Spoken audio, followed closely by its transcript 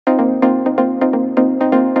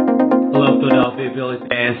Philadelphia Phillies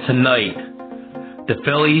fans, tonight the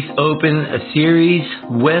Phillies open a series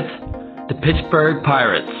with the Pittsburgh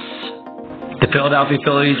Pirates. The Philadelphia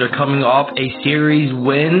Phillies are coming off a series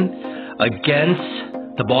win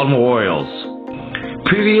against the Baltimore Orioles.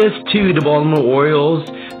 Previous to the Baltimore Orioles,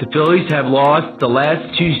 the Phillies have lost the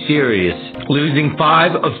last two series, losing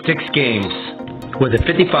 5 of 6 games. With a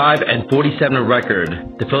 55-47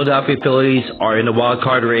 record, the Philadelphia Phillies are in the wild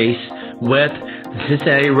card race with the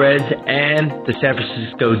Cincinnati Reds and the San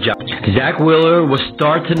Francisco Giants. Zach Wheeler will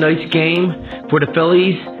start tonight's game for the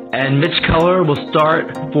Phillies, and Mitch Keller will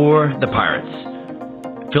start for the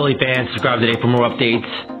Pirates. Philly fans, subscribe today for more updates,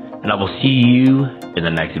 and I will see you in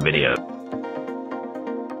the next video.